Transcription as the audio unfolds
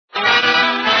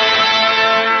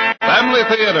Family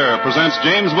Theater presents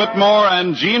James Whitmore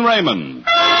and Gene Raymond.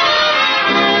 From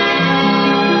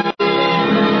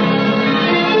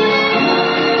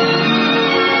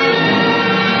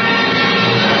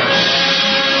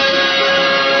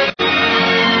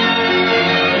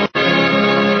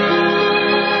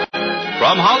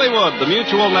Hollywood, the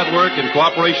Mutual Network, in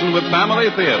cooperation with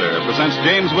Family Theater, presents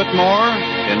James Whitmore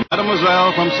in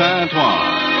Mademoiselle from Saint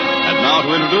Antoine. And now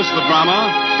to introduce the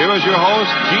drama, here is your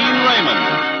host, Gene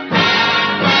Raymond.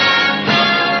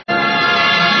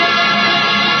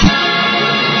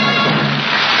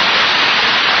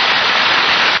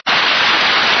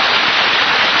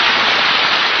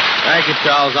 Thank you,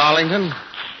 Charles Arlington.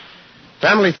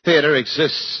 Family Theater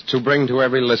exists to bring to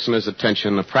every listener's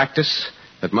attention a practice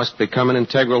that must become an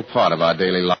integral part of our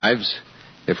daily lives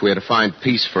if we are to find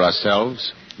peace for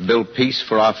ourselves, build peace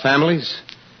for our families,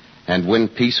 and win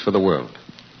peace for the world.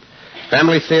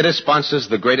 Family Theater sponsors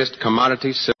the greatest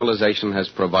commodity civilization has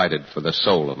provided for the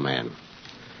soul of man,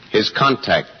 his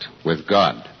contact with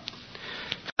God.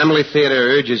 Family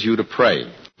Theater urges you to pray.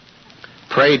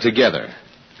 Pray together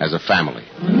as a family.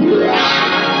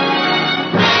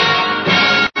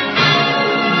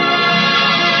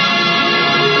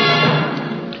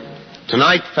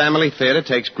 Tonight, Family Theater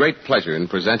takes great pleasure in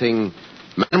presenting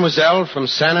Mademoiselle from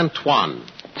Saint Antoine,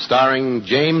 starring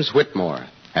James Whitmore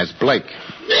as Blake.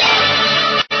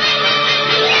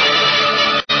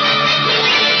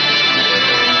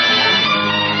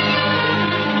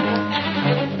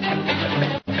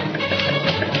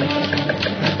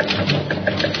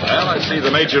 Well, I see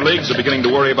the major leagues are beginning to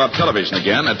worry about television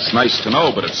again. It's nice to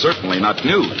know, but it's certainly not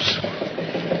news.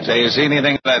 Say, you see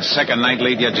anything of that second night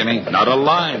lead yet, Jimmy? Not a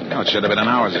line. No, it should have been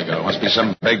hours ago. Must be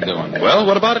something big doing. Well,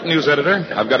 what about it, news editor?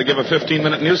 I've got to give a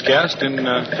 15-minute newscast in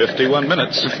 51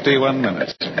 minutes. 51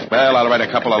 minutes. Well, I'll write a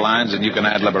couple of lines and you can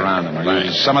ad-lib around them. Or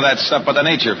use some of that stuff with the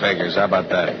nature figures. How about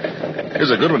that?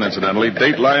 Here's a good one, incidentally.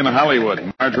 Dateline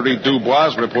Hollywood. Marjorie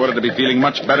Dubois reported to be feeling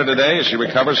much better today as she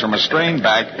recovers from a strained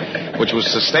back, which was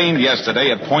sustained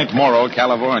yesterday at Point Morro,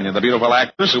 California. The beautiful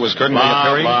actress who was currently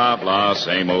appearing... Blah, blah,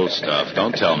 same old stuff.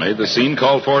 Don't tell me. The scene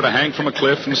called for her to hang from a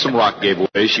cliff and some rock gave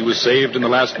way. She was saved in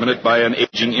the last minute by an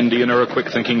aging Indian or a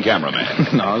quick-thinking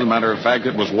cameraman. No, as a matter of fact,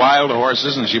 it was wild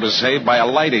horses, and she was saved by a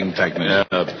lighting technician.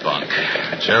 Bunk.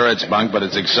 Sure, it's bunk, but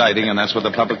it's exciting, and that's what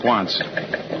the public wants.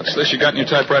 What's this you got in your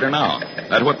typewriter now?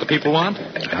 That what the people want?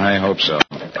 I hope so.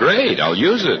 Great, I'll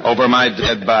use it. Over my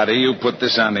dead body, you put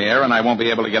this on the air, and I won't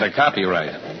be able to get a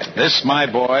copyright. This, my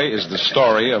boy, is the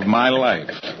story of my life.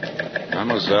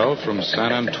 Mademoiselle from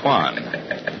Saint Antoine.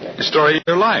 The story of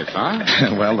your life, huh?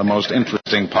 Well, the most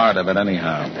interesting part of it,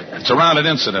 anyhow. It's around an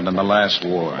incident in the last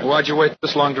war. Why'd you wait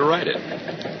this long to write it?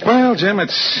 Well, Jim,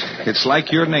 it's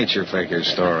like your nature figure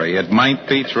story. It might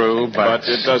be true, but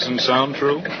it doesn't sound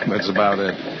true? That's about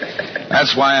it.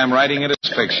 That's why I'm writing it as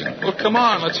fiction. Well, come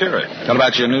on, let's hear it. What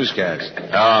about your newscast?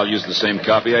 I'll use the same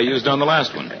copy I used on the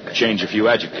last one. Change a few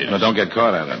adjectives. No, don't get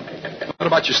caught at it. What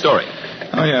about your story?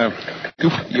 Oh, yeah.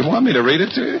 You want me to read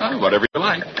it to you? Oh, whatever you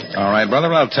like. All right,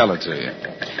 brother, I'll tell it to you.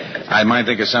 I might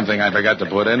think of something I forgot to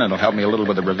put in. It'll help me a little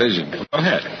with the revision. Go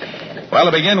ahead. Well,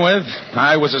 to begin with,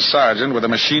 I was a sergeant with a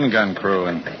machine gun crew,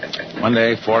 and one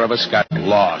day 4 of us got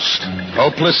lost.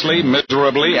 Hopelessly,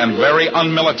 miserably, and very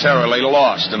unmilitarily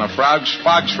lost in a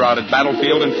fog-shrouded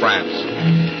battlefield in France.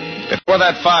 Before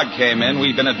that fog came in,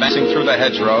 we'd been advancing through the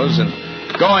hedgerows, and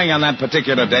going on that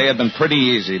particular day had been pretty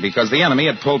easy because the enemy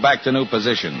had pulled back to new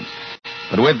positions.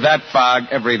 But with that fog,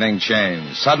 everything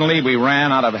changed. Suddenly, we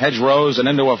ran out of hedgerows and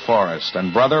into a forest.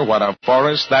 And, brother, what a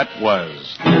forest that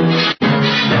was.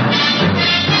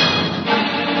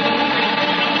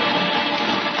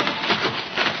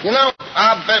 You know,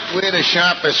 I'll bet we're the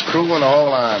sharpest crew in the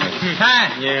whole army.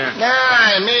 Yeah. Nah,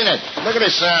 I mean it. Look at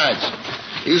his sides.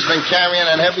 He's been carrying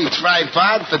that heavy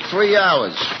tripod for 3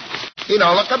 hours. He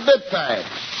don't look a bit tired.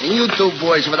 And you two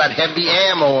boys with that heavy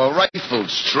ammo or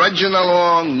rifles, trudging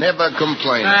along, never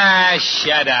complaining. Ah,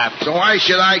 shut up. So why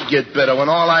should I get better when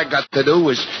all I got to do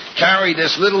is carry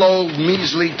this little old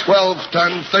measly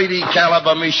 12-ton,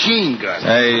 30-caliber machine gun?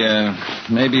 Hey,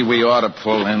 maybe we ought to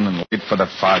pull in and wait for the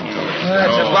fog to lift.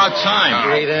 That's about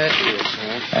time. Great ideas,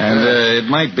 huh? And it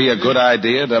might be a good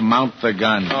idea to mount the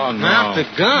gun. Oh, no. Mount the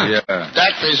gun? Yeah.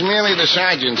 That is merely the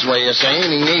sergeant's way of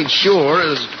saying he ain't sure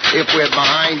as if we're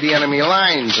behind the enemy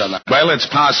lines or not. Well, it's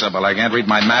possible. I can't read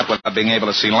my map without being able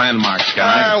to see landmarks,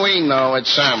 guy. Ah, we know.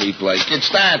 It's Army, Blake. It's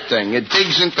that thing. It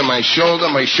digs into my shoulder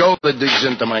digs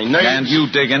into my nerves. And you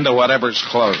dig into whatever's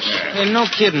close. Hey, no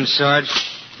kidding, Sarge.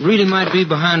 Really might be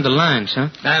behind the lines, huh?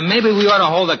 Maybe we ought to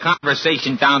hold the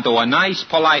conversation down to a nice,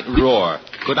 polite roar.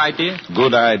 Good idea?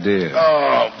 Good idea.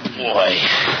 Oh, boy.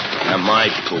 And my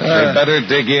poop. We better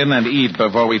dig in and eat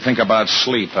before we think about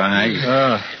sleep,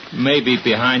 huh? Maybe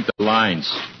behind the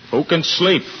lines. Who can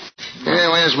sleep? Yeah,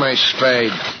 where's my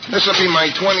spade? This'll be my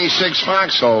 26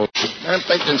 foxhole. I'm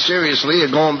thinking seriously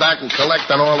of going back and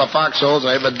collecting all the foxholes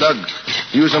I ever dug.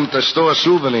 Use them to store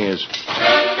souvenirs.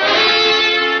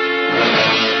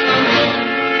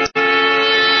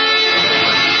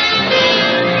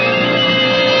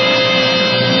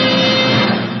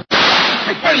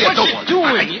 What are you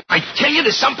doing? I tell you,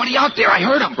 there's somebody out there. I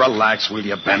heard him. Relax, will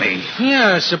you, Benny?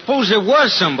 Yeah, suppose there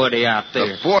was somebody out there.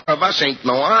 The four of us ain't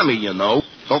no army, you know.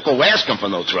 Don't go asking for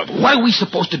no trouble. What are we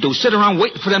supposed to do? Sit around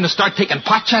waiting for them to start taking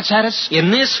pot shots at us?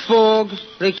 In this fog,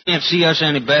 they can't see us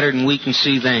any better than we can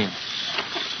see them.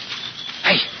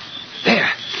 Hey, there.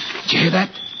 Did you hear that?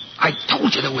 I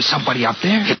told you there was somebody out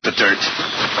there. Hit the dirt.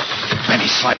 Benny,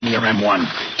 slide me your M1.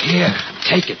 Here,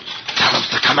 take it. Tell them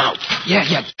to come out.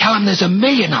 Yeah, tell them there's a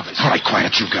million of us. All right,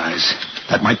 quiet, you guys.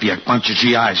 That might be a bunch of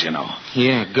GIs, you know.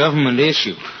 Yeah, government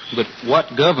issue. But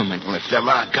what government? Well, if they're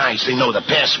our guys, they know the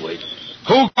password.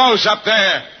 Who goes up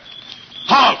there?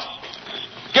 Halt!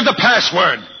 Give the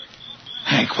password.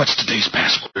 Hank, what's today's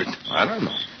password? I don't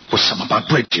know. Was something about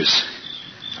bridges.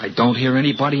 I don't hear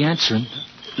anybody answering.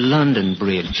 London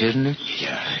Bridge, isn't it?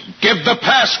 Yeah. Give the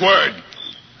password.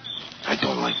 I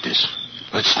don't like this.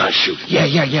 Let's not shoot. Yeah.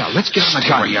 Let's get on the Stay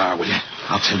gun. where you are, will you?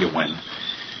 I'll tell you when.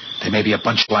 They may be a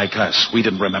bunch like us. We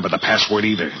didn't remember the password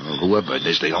either. Well, whoever it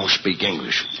is, they don't speak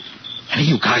English. Any of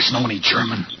you guys know any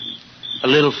German? A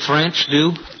little French,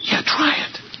 do? Yeah, try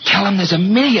it. Tell them there's a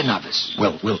million of us.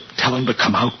 We'll tell them to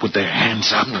come out with their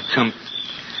hands up.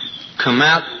 Come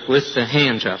out with the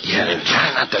hands up. Yeah, and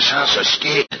try not to sound so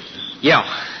scared. Yeah,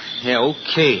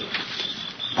 okay.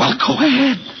 Well, go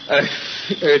ahead.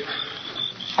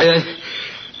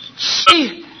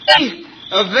 See,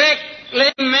 avec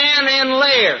les men in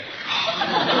l'air.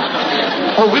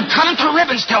 Oh, we'll cut him to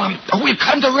ribbons, tell him. Oh, we'll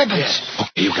cut him to ribbons. Yeah.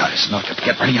 Okay, you guys, now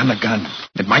get ready on the gun.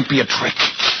 It might be a trick.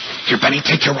 Here, Benny,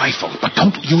 take your rifle, but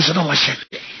don't use it unless you...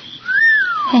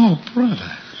 Oh,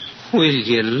 brother. Will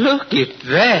you look at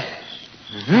that?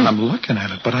 Well, I'm looking at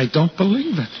it, but I don't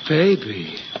believe it.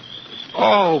 Baby.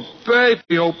 Oh,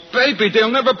 baby,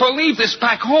 they'll never believe this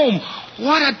back home.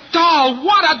 What a doll,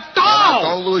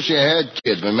 Don't lose your head,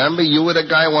 kid. Remember, you were the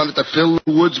guy who wanted to fill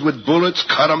the woods with bullets,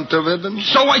 cut them to ribbons?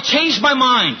 So I changed my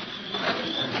mind.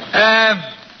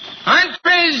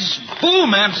 Entrez vous,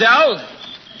 Mademoiselle.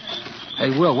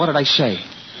 Hey, Will, what did I say?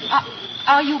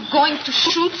 Are you going to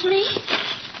shoot me?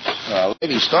 Well,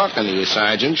 lady's talking to you,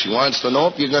 Sergeant. She wants to know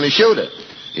if you're going to shoot her.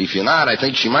 If you're not, I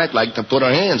think she might like to put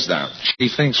her hands down. She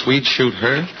thinks we'd shoot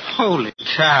her? Holy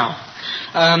cow.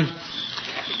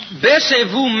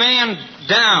 Baissez-vous, man,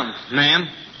 down,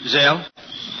 Mademoiselle.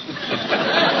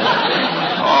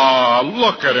 Oh,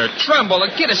 look at her tremble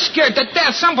and get her scared to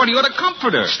death. Somebody ought to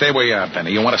comfort her. Stay where you are,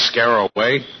 Benny. You want to scare her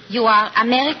away? You are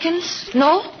Americans,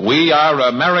 no? We are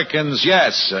Americans,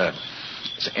 yes.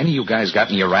 Has any of you guys got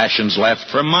any rations left?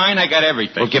 For mine, I got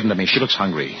everything. Well, give them to me. She looks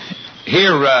hungry.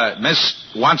 Here, miss,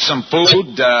 want some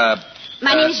food?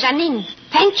 My name is Janine.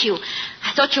 Thank you.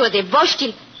 I thought you were the Bosch.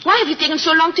 Why have you taken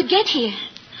so long to get here?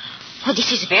 Oh,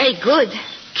 this is very good.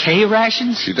 K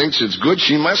rations? She thinks it's good.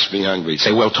 She must be hungry.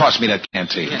 Say, Will, toss me that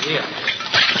canteen. Yeah.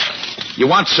 You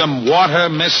want some water,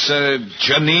 Miss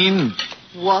Janine?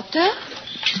 Water?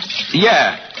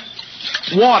 Yeah,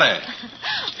 water.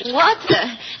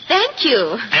 Water. Thank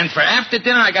you. And for after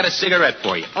dinner, I got a cigarette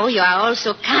for you. Oh, you are all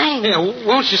so kind. Yeah,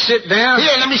 won't you sit down?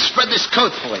 Here, let me spread this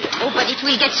coat for you. Oh, but it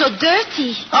will get so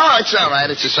dirty. Oh, it's all right.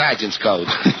 It's a sergeant's coat.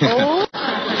 Oh,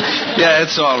 Yeah,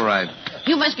 it's all right.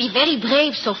 you must be very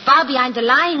brave, so far behind the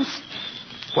lines.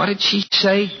 What did she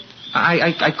say?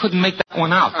 I couldn't make that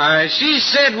one out. She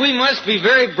said we must be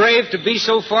very brave to be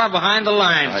so far behind the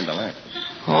lines. Behind the line.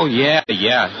 Oh, yeah.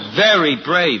 Very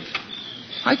brave.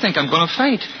 I think I'm going to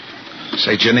faint.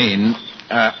 Say, Janine,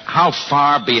 how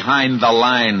far behind the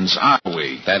lines are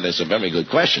we? That is a very good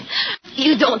question.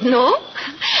 You don't know?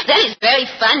 That is very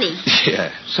funny.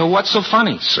 Yeah. So what's so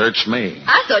funny? Search me.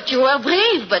 I thought you were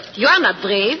brave, but you are not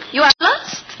brave. You are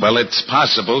lost. Well, it's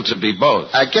possible to be both.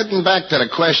 Getting back to the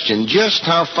question, just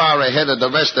how far ahead of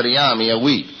the rest of the army are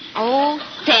we? Oh,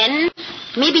 10,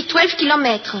 maybe 12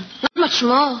 kilometers. Not much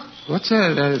more. What's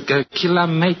a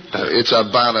kilometer? It's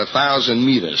about 1,000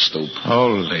 meters, Stoop.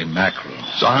 Holy mackerel.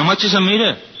 So how much is a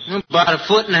meter? About 1.5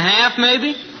 feet,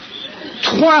 maybe?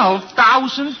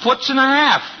 12,000 foot and a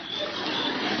half.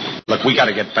 Look, we got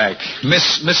to get back.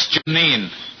 Miss Janine,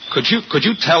 could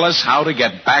you tell us how to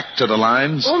get back to the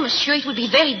lines? Oh, monsieur, it would be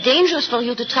very dangerous for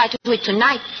you to try to do it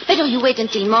tonight. Better you wait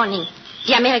until morning.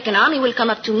 The American army will come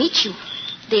up to meet you.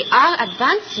 They are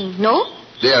advancing, no?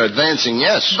 They are advancing,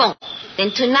 yes. Bon.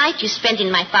 Then tonight you spend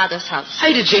in my father's house.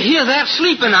 Hey, did you hear that?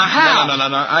 Sleep in a house.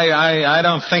 No. I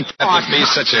don't think that would be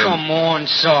such a... Come on,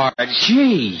 Sarge.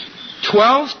 Gee,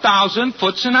 12,000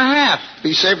 foots and a half.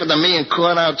 Be safer than being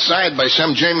caught outside by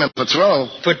some German patrol.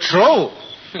 Patrol?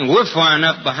 We're far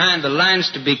enough behind the lines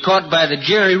to be caught by the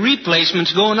Jerry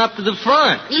replacements going up to the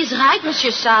front. He's right,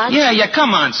 Monsieur Sarge. Yeah,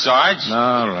 come on, Sarge.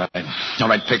 All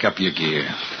right, pick up your gear.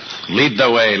 Lead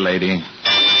the way, lady.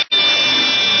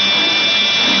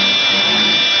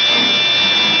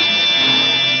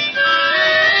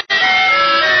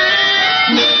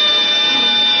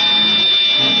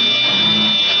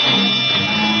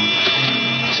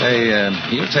 Say,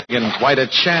 you're taking quite a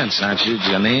chance, aren't you,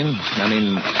 Janine? I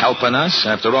mean, helping us?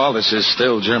 After all, this is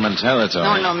still German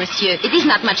territory. No, monsieur. It is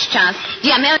not much chance.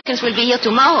 The Americans will be here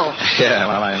tomorrow. Yeah,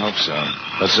 well, I hope so.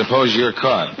 But suppose you're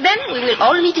caught. Then we will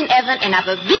all meet in heaven and have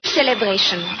a big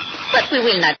celebration. But we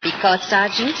will not be caught,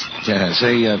 Sergeant. Yeah,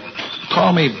 say,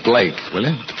 call me Blake, will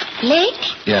you? Blake?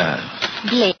 Yeah.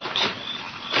 Blake.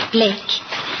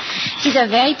 It is a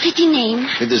very pretty name.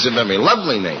 It is a very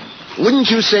lovely name.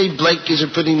 Wouldn't you say Blake is a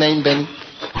pretty name, Benny?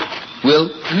 Will?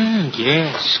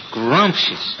 Yes,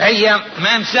 scrumptious. Hey,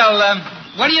 Mademoiselle,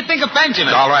 what do you think of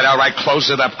Benjamin? All right. Close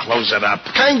it up.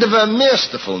 Kind of a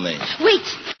masterful name. Wait.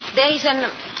 There is an,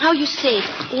 how you say,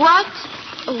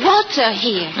 water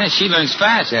here. Yeah, she learns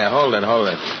fast. Yeah, hold it.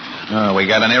 Oh, we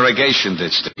got an irrigation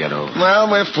ditch to get over. Well,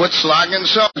 we're foot-slogging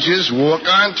soldiers. Walk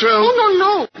on through.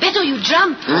 No. Better you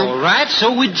jump. All right,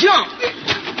 so we jump.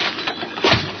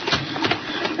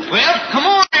 Well, come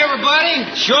on, everybody.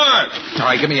 Sure. All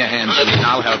right, give me a hand, Janine.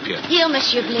 I'll help you. Here,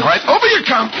 Monsieur Blake. All right, over you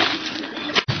come.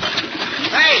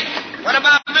 Hey, what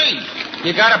about me?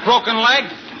 You got a broken leg?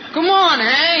 Come on,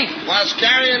 Hank. Was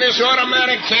carrying this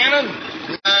automatic cannon?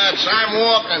 I'm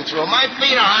walking through. My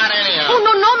feet are hot anyhow. Oh,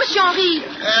 no, Monsieur Henri.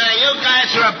 You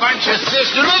guys are a bunch of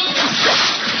sisters.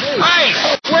 Hey,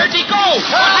 where'd he go?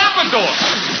 What happened to him?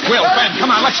 Will, Ben,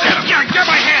 come on, let's get him. Yeah, give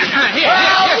my hand. Here,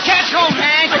 catch hold,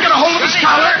 Hank. I got a hold of his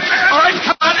collar. All right,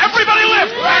 come on, everybody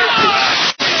lift.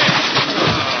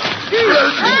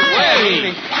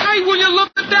 Hey, will you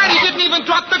look at that? He didn't even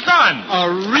drop the gun.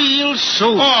 A real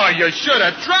soldier. Oh, you should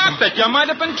have dropped it. You might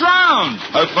have been drowned.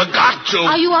 I forgot to.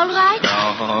 Are you all right?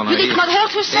 No, You did not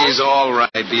hurt yourself? He's all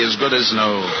right. Be as good as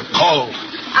new. Call.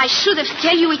 I should have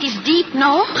tell you it is deep,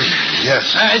 no? Yes.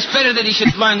 It's better that he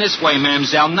should learn this way,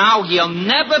 Mademoiselle. Now he'll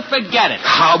never forget it.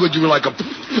 How would you like a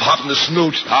pop in the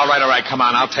snoot? All right, come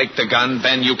on. I'll take the gun.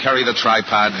 Ben, you carry the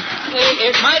tripod.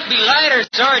 It might be lighter,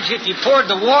 Sarge, if you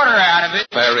poured the water out of it.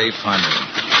 Very funny.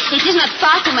 It is not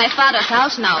far to my father's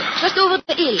house now. Just over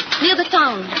the hill, near the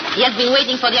town. He has been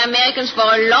waiting for the Americans for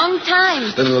a long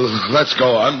time. Let's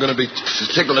go. I'm going to be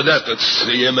tickled to death to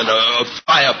see him in a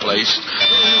fireplace.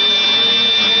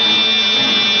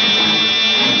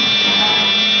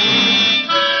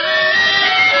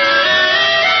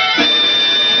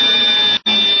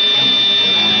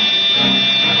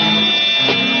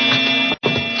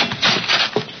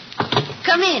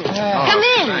 Come in.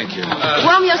 Thank you.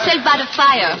 Warm yourself by the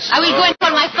fire. I will go and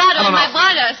call my father and my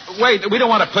brothers. Wait, we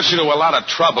don't want to put you to a lot of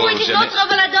trouble, Oh, it is no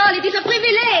trouble at all. It is a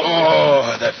privilege.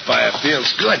 Oh, that fire feels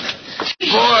good.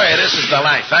 Boy, this is the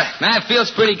life, huh? That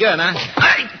feels pretty good, huh?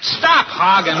 Hey, stop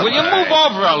hogging. Will you move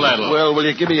over a little? Will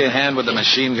you give me a hand with the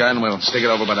machine gun? We'll stick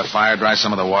it over by the fire, dry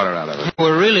some of the water out of it.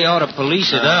 We really ought to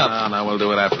police it up. No, we'll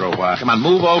do it after a while. Come on,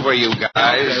 move over, you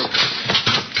guys.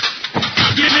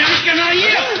 The American are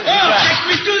here. Oh, take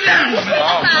me to them.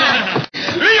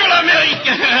 Vive l'Amérique.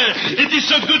 It is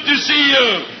so good to see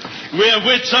you. We have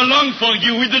waited so long for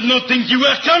you, we did not think you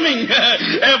were coming.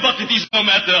 But it is no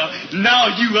matter. Now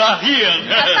you are here.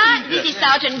 Papa, this is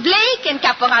Sergeant Blake and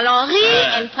Caporal Henri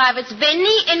and Privates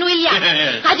Benny and William.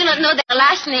 I do not know their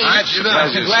last names.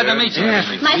 Glad to meet you.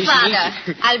 My father,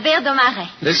 Albert de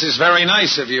Marais. This is very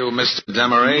nice of you, Mr.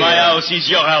 Demery. My house is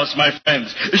your house, my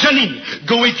friends. Janine,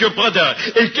 go with your brother.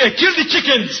 Kill the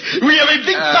chickens. We have a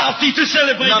big party to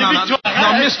celebrate the victory.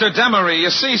 No, Mr. Demery, you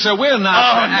see, sir, we're not...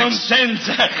 Oh, nonsense.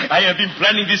 I have been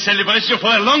planning this celebration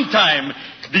for a long time.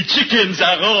 The chickens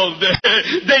are old.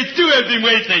 They too have been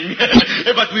waiting.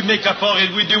 But we make up for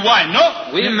it with the wine, no?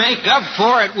 We make up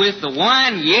for it with the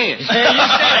wine, yes.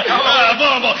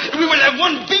 Bon. We will have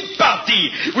one big party.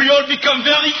 We all become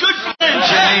very good friends.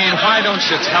 Jane, why don't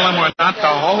you tell him we're not the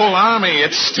whole army?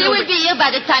 It's He still... will be here by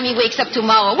the time he wakes up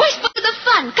tomorrow. Where's part of the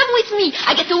fun? Come with me.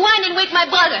 I get to wine and wake my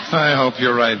brother. I hope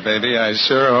you're right, baby. I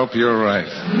sure hope you're right.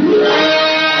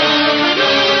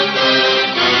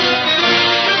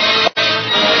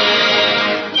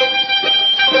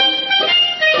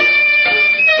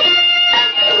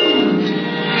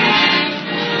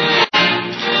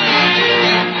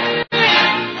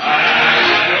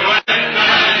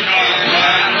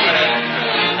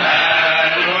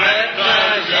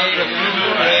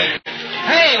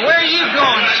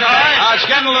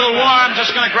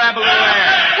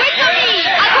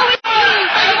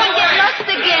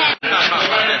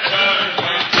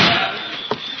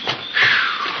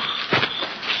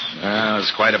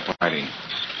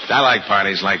 I like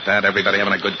parties like that. Everybody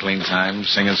having a good, clean time,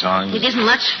 singing songs. It is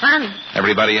much fun.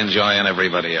 Everybody enjoying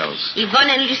everybody else. Yvonne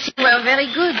and Lucille were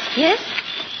very good, yes?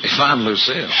 Yvonne,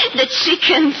 Lucille. The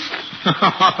chickens.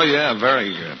 Oh, yeah, very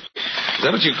good. Is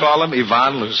that what you call them,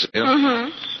 Yvonne, Lucille?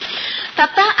 Mm-hmm.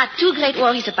 Papa had two great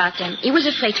worries about them. He was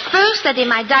afraid, first, that they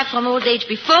might die from old age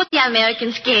before the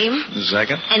Americans came.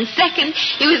 Second? And second,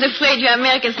 he was afraid you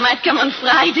Americans might come on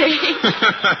Friday.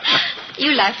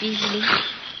 You laugh easily.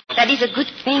 That is a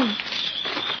good thing.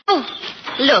 Oh,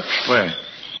 look. Where?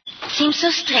 It seems so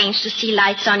strange to see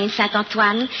lights on in Saint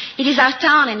Antoine. It is our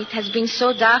town, and it has been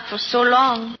so dark for so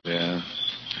long. Yeah.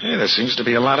 Hey, there seems to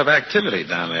be a lot of activity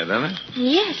down there, doesn't it?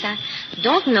 Yes, I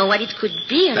don't know what it could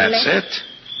be unless... That's it.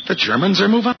 The Germans are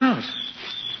moving out.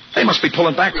 They must be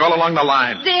pulling back all along the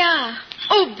line. They are.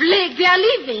 Oh, Blake, they are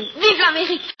leaving. Vive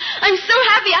l'Amérique. I'm so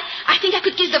happy. I think I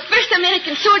could kiss the first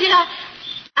American soldier.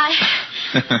 I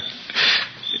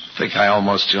think I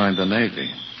almost joined the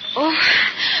Navy. Oh,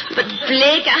 but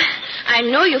Blake, I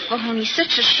know you for only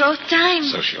such a short time.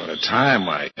 So short a time,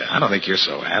 why? I don't think you're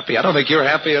so happy. I don't think you're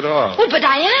happy at all. Oh, but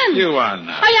I am. You are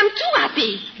not. I am too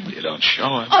happy. Well, you don't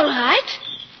show it. All right.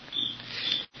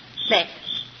 There.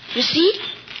 You see?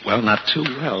 Well, not too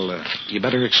well. You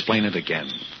better explain it again.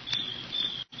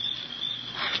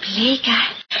 Blake,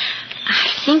 I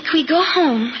think we go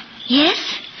home.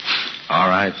 Yes? All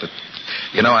right, but,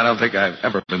 I don't think I've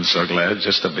ever been so glad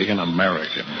just to be an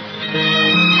American.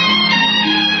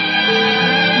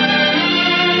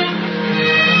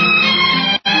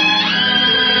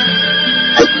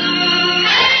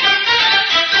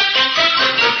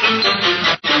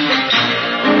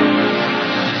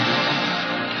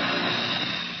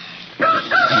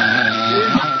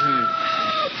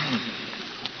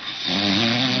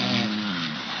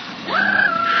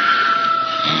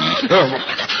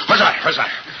 What's that?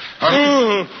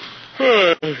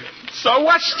 So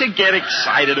what's to get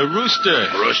excited? A rooster?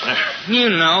 You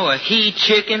know, a he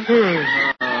chicken.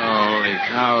 Holy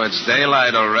cow, it's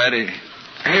daylight already.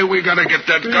 Hey, we gotta get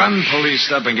that gun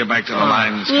policed up and get back to the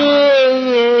lines.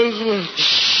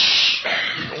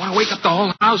 Want to wake up the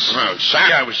whole house? Oh,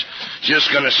 sorry, I was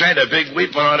just going to say the big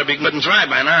weeping ought to be good and dry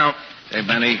by now. Hey,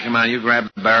 Benny, come on, you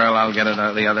grab the barrel, I'll get it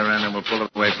out the other end, and we'll pull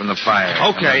it away from the fire.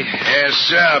 Okay. Yes,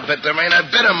 sir, but there ain't a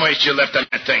bit of moisture left in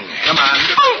that thing. Come on.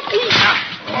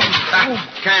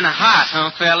 Kind of hot,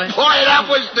 huh, fellas? Boy, that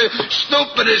was the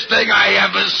stupidest thing I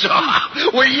ever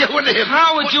saw. Were you and him?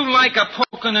 How would you like a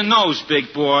poke in the nose,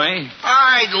 big boy?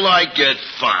 I'd like it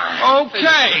fine.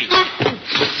 Okay.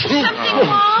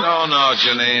 No,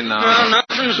 Janine, no. Well,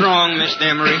 nothing's wrong, Miss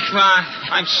Emery.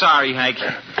 I'm sorry, Hank.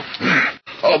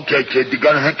 Okay, kid, you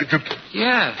got a handkerchief?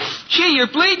 Yeah. Gee, you're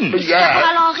bleeding. Yeah.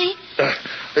 Well, Henri?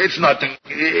 It's nothing.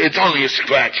 It's only a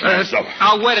scratch.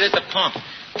 I'll wet it at the pump.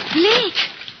 Blake,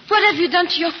 what have you done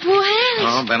to your poor hands?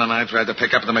 Oh, Ben and I tried to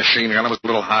pick up the machine gun. It was a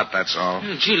little hot, that's all.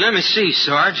 Gee, let me see,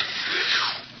 Sarge.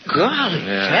 Golly,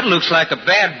 that looks like a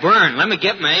bad burn. Let me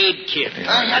get my aid kit.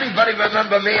 Anybody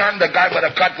remember me? I'm the guy with a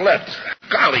cut lip.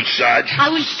 Golly, Sarge. I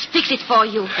will fix it for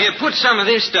you. Here, put some of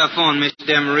this stuff on, Miss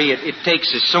Demery. It takes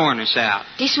the soreness out.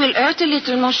 This will hurt a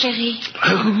little, mon chéri.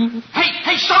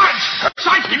 Hey, Sarge!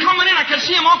 Sarge, they're coming in. I can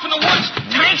see them off in the woods.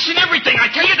 Tanks and everything. I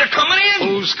tell you, they're coming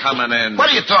in. Who's coming in? What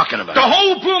are you talking about? The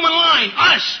whole blooming line.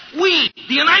 Us. We.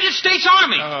 The United States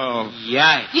Army. Oh.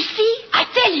 Yeah. You see? I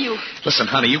tell you. Listen,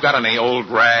 honey, you got any old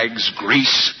rags,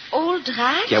 grease? Old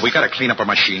rags? Yeah, we got to clean up our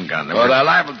machine gun. Well, they're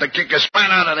liable to kick us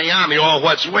right out of the Army, or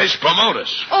what's worse, promote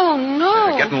us. Oh,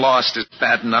 no. Getting lost is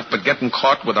bad enough, but getting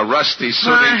caught with a rusty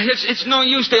suit... It's no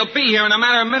use. They'll be here in a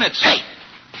matter of minutes. Hey,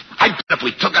 I bet if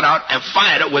we took it out and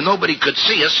fired it where nobody could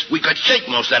see us, we could shake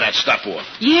most of that stuff off.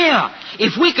 Yeah.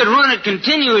 If we could run it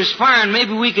continuous firing,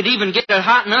 maybe we could even get it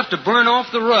hot enough to burn off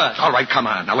the rust. All right, come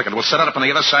on. Now, look, we'll set it up on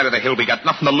the other side of the hill. We got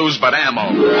nothing to lose but ammo.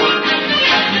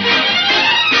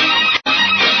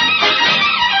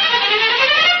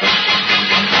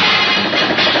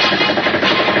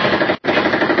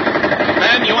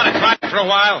 For a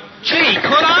while. Gee,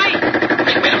 could I?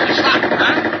 Hey, wait a minute, stop,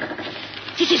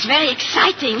 huh? This is very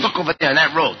exciting. Look over there on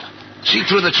that road. See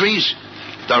through the trees?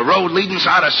 The road leading us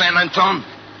out of San Antonio?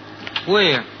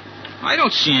 Where? I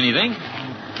don't see anything.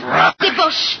 The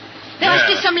bush. There is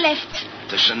still some left.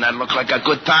 Doesn't that look like a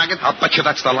good target? I'll bet you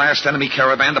that's the last enemy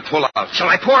caravan to pull out. Shall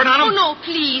I pour it on them? Oh, no,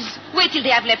 please. Wait till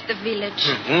they have left the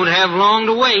village. Won't have long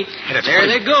to wait. There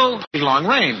they go. Long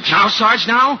range. Now,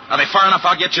 Sarge, now? Are they far enough?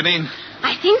 I'll get Janine.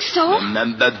 I think so.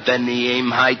 Remember, Benny, aim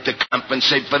high to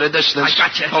compensate for the distance. I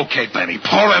got you. Okay, Benny,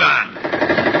 pour it on.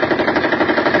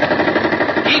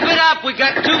 Keep it up. We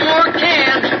got 2 more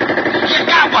cans. You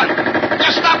got one.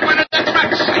 Just stop one of the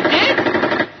trucks. I did?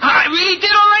 I really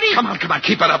did already? Come on, about.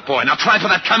 Keep it up, boy. Now try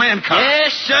for that command car.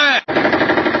 Yes, sir.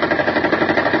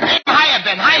 Aim higher,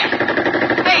 Ben, higher.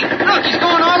 Hey, look, he's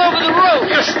going all over the road.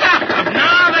 You stop him.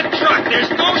 Now the truck.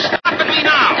 There's no stopping me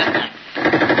now.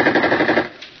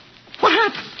 What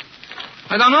happened?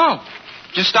 I don't know.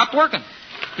 Just stopped working.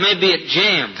 Maybe it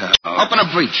jammed. Open a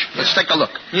breach. Let's take a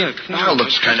look. Yeah, Now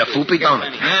looks kind of foopy, don't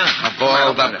it? Yeah. Of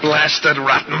all the blasted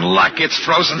rotten luck, it's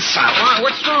frozen solid.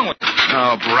 What's wrong with it?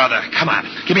 Oh, brother. Come on.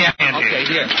 Give me a hand Okay,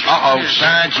 here. Uh-oh,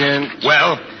 Sergeant.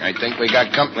 Well? I think we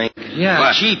got company. Yeah,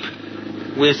 What? Jeep.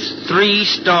 With 3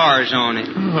 stars on it.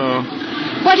 Oh.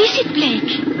 What is it,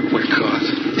 Blake? We're caught.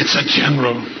 It's a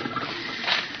general.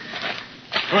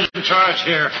 Who's in charge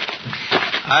here?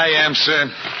 I am, sir.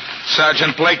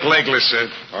 Sergeant Blake Legler, sir.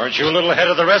 Aren't you a little ahead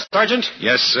of the rest, Sergeant?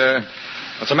 Yes, sir.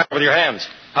 What's the matter with your hands?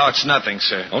 Oh, it's nothing,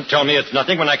 sir. Don't tell me it's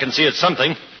nothing when I can see it's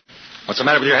something. What's the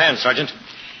matter with your hands, Sergeant?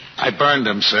 I burned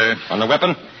them, sir. On the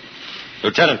weapon?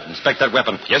 Lieutenant, inspect that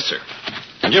weapon. Yes, sir.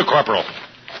 And you, Corporal.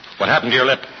 What happened to your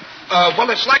lip? Well,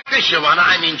 it's like this, Your Honor.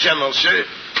 I mean, General, sir.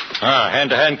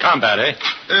 Hand-to-hand combat, eh?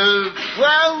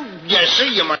 Well, yes, sir,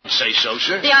 you might say so,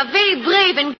 sir. They are very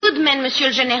brave and good men, Monsieur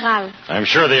le Général. I'm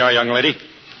sure they are, young lady.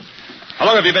 How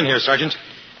long have you been here, Sergeant?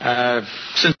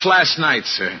 Since last night,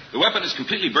 sir. The weapon is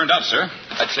completely burned out, sir.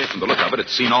 I'd say from the look of it,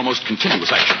 it's seen almost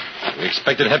continuous action. We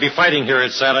expected heavy fighting here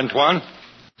at Saint Antoine.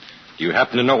 Do you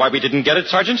happen to know why we didn't get it,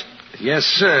 Sergeant? Yes,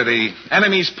 sir. The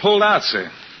enemy's pulled out, sir.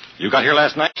 You got here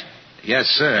last night? Yes,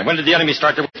 sir. And when did the enemy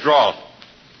start their withdrawal?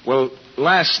 Well,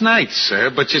 last night,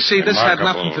 sir. But you see, this had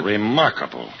nothing to...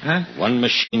 Remarkable. Huh? One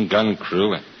machine gun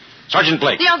crew. Sergeant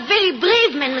Blake. They are very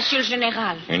brave men, Monsieur le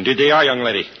Général. Indeed they are, young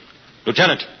lady.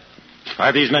 Lieutenant,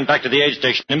 drive these men back to the aid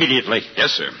station immediately.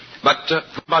 Yes, sir. But how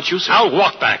about you, sir? I'll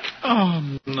walk back. Oh,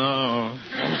 no.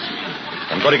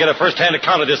 I'm going to get a first-hand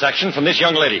account of this action from this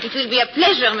young lady. It will be a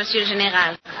pleasure, Monsieur le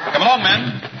Général. Come along,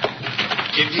 men.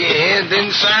 Give you a hand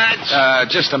inside?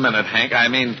 Just a minute, Hank. I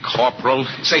mean, Corporal.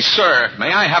 Say, sir,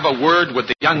 may I have a word with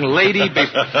the young lady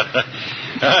before...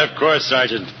 Of course,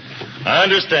 Sergeant. I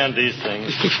understand these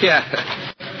things. Yeah.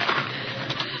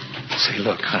 Say,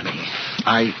 look, honey,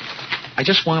 I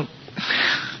just want...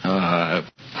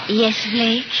 Yes,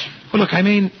 Blake? Well, look, I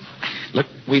mean, look,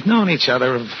 we've known each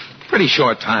other a pretty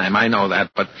short time. I know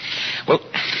that, but, well...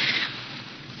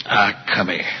 come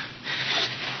here.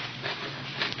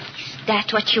 Is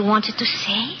that what you wanted to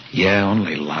say? Yeah,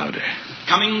 only louder.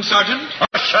 Coming, Sergeant? Oh,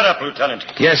 shut up, Lieutenant.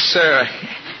 Yes, sir.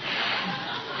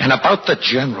 And about the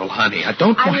general, honey, I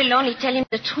don't I want... will only tell him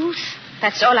the truth.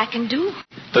 That's all I can do.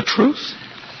 The truth?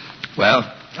 Well,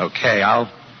 okay,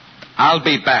 I'll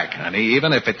be back, honey,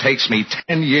 even if it takes me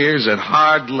 10 years at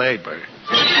hard labor.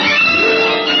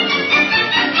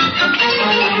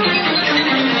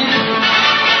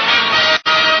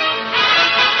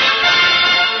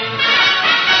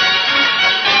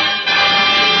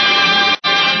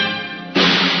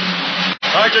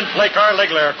 Sergeant Blake R.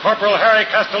 Legler, Corporal Harry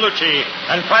Castellucci,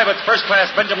 and Privates First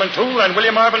Class Benjamin Toole and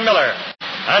William Marvin Miller.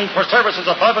 And for services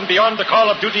above and beyond the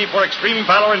call of duty for extreme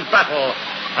valor in battle,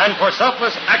 and for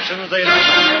selfless actions they...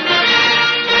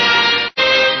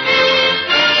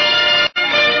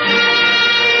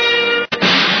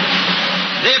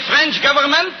 The French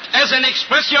government, as an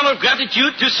expression of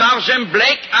gratitude to Sergeant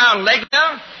Blake R.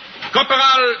 Legler,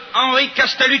 Corporal Henri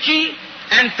Castellucci,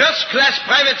 and first-class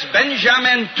privates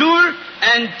Benjamin Toole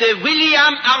and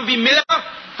William Harvey Miller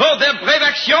for their brave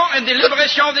action and the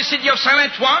liberation of the city of Saint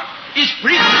Antoine, is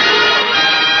pleased.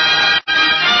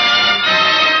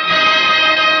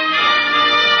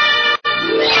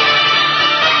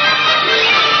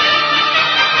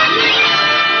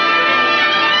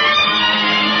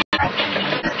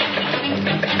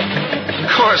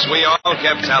 Of course, we all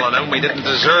kept telling him we didn't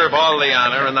deserve all the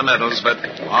honor and the medals, but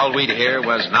all we'd hear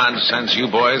was nonsense. You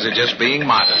boys are just being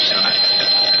modest.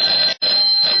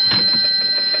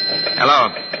 Hello.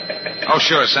 Oh,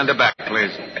 sure. Send it back,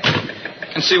 please.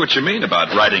 I can see what you mean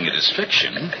about writing it as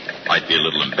fiction. Might be a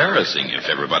little embarrassing if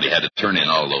everybody had to turn in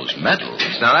all those medals.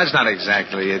 No, that's not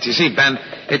exactly it. You see, Ben,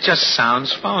 it just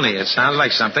sounds phony. It sounds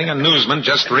like something a newsman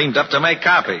just dreamed up to make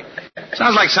copy.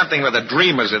 Sounds like something with the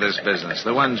dreamers of this business,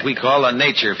 the ones we call the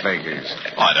nature figures.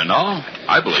 I don't know.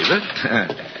 I believe it.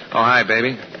 Oh, hi,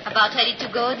 baby. About ready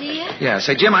to go, dear? Yeah,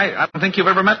 say, Jim, I don't think you've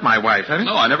ever met my wife, have you?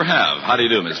 No, I never have. How do you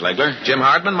do, Miss Legler? Jim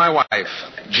Hardman, my wife.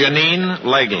 Janine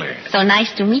Legler. So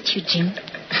nice to meet you, Jim.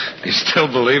 You still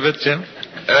believe it, Jim?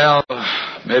 Well,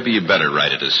 maybe you better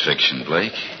write it as fiction,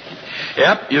 Blake.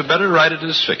 Yep, you better write it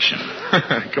as fiction.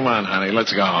 Come on, honey,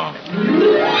 let's go home.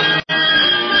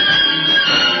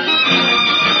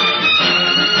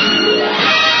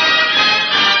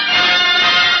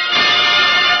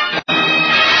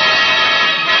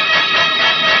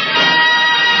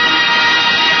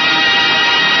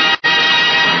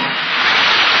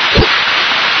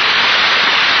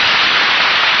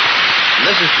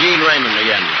 is Gene Raymond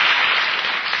again.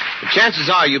 The chances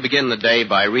are you begin the day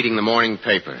by reading the morning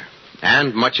paper.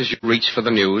 And much as you reach for the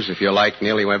news, if you're like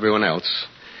nearly everyone else,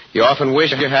 you often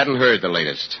wish you hadn't heard the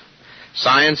latest.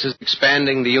 Science is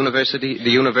expanding the universe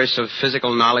of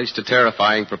physical knowledge to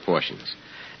terrifying proportions.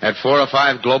 At 4 or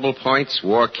 5 global points,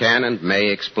 war can and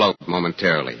may explode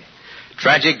momentarily.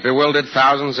 Tragic, bewildered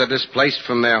thousands are displaced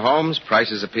from their homes.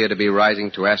 Prices appear to be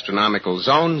rising to astronomical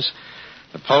zones.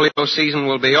 The polio season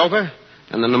will be over,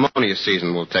 and the pneumonia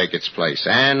season will take its place.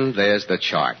 And there's the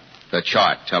chart. The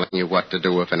chart telling you what to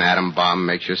do if an atom bomb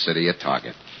makes your city a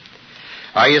target.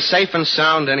 Are you safe and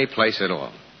sound any place at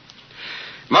all?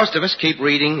 Most of us keep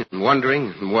reading and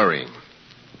wondering and worrying.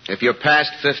 If you're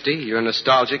past 50, you're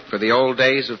nostalgic for the old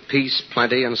days of peace,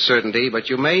 plenty, and certainty, but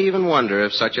you may even wonder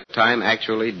if such a time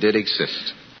actually did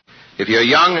exist. If you're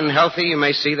young and healthy, you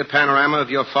may see the panorama of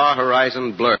your far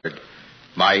horizon blurred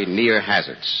by near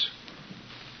hazards.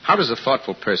 How does a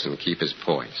thoughtful person keep his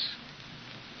poise?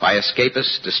 By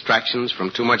escapist distractions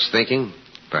from too much thinking?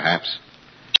 Perhaps.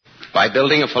 By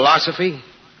building a philosophy?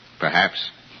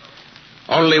 Perhaps.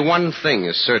 Only one thing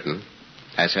is certain,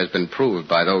 as has been proved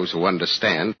by those who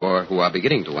understand, or who are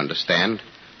beginning to understand,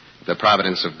 the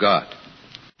providence of God.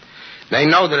 They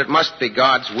know that it must be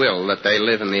God's will that they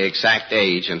live in the exact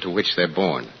age into which they're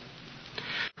born.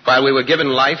 While we were given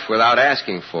life without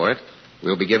asking for it,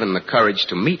 we'll be given the courage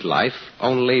to meet life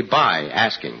only by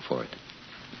asking for it.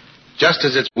 Just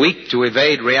as it's weak to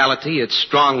evade reality, it's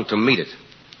strong to meet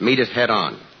it head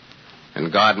on.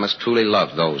 And God must truly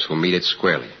love those who meet it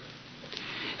squarely.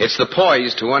 It's the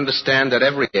poise to understand that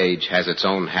every age has its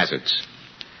own hazards.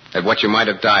 That what you might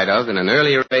have died of in an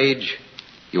earlier age,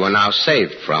 you are now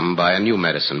saved from by a new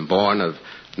medicine born of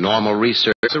normal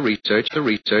research to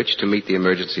meet the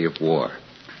emergency of war.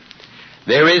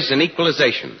 There is an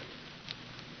equalization.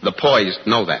 The poised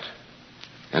know that.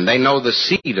 And they know the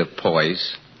seed of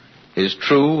poise is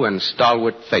true and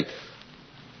stalwart faith.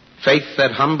 Faith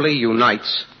that humbly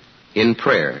unites in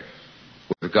prayer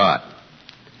with God.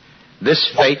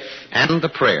 This faith and the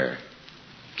prayer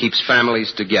keeps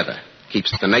families together,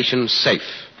 keeps the nation safe.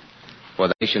 For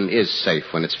the nation is safe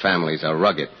when its families are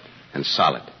rugged and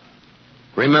solid.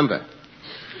 Remember,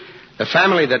 the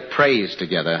family that prays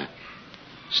together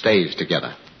stays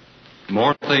together.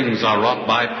 More things are wrought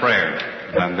by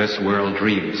prayer than this world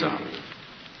dreams of.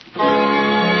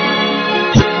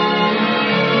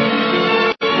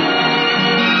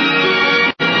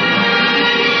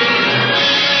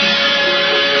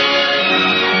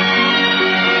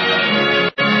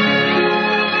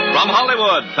 From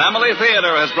Hollywood, Family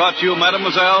Theater has brought you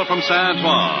Mademoiselle from Saint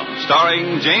Antoine,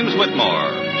 starring James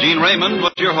Whitmore. Gene Raymond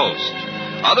was your host.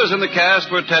 Others in the cast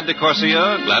were Ted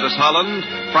DeCorsia, Gladys Holland,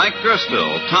 Frank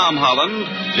Gerstle, Tom Holland,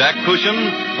 Jack Crucian,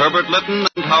 Herbert Litton,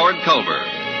 and Howard Culver.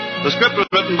 The script was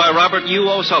written by Robert U.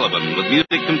 O'Sullivan, with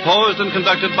music composed and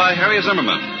conducted by Harry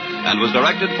Zimmerman, and was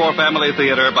directed for Family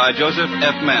Theater by Joseph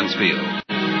F. Mansfield.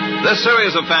 This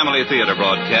series of Family Theater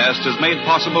broadcasts is made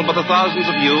possible by the thousands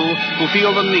of you who feel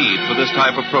the need for this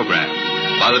type of program,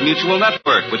 by the Mutual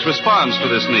Network, which responds to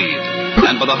this need,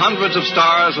 and by the hundreds of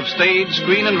stars of stage,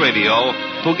 screen, and radio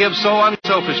who give so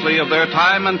unselfishly of their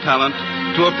time and talent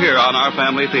to appear on our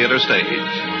Family Theater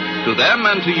stage. To them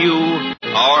and to you,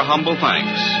 our humble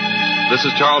thanks. This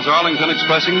is Charles Arlington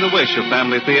expressing the wish of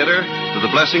Family Theater that the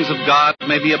blessings of God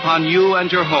may be upon you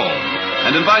and your home,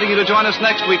 and inviting you to join us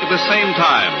next week at the same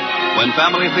time when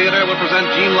Family Theater will present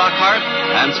Gene Lockhart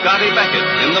and Scotty Beckett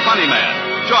in The Funny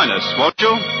Man. Join us, won't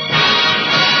you?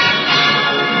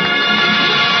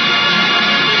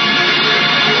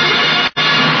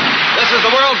 This is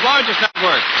the world's largest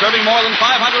network, serving more than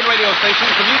 500 radio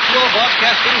stations, the Mutual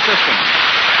Broadcasting System.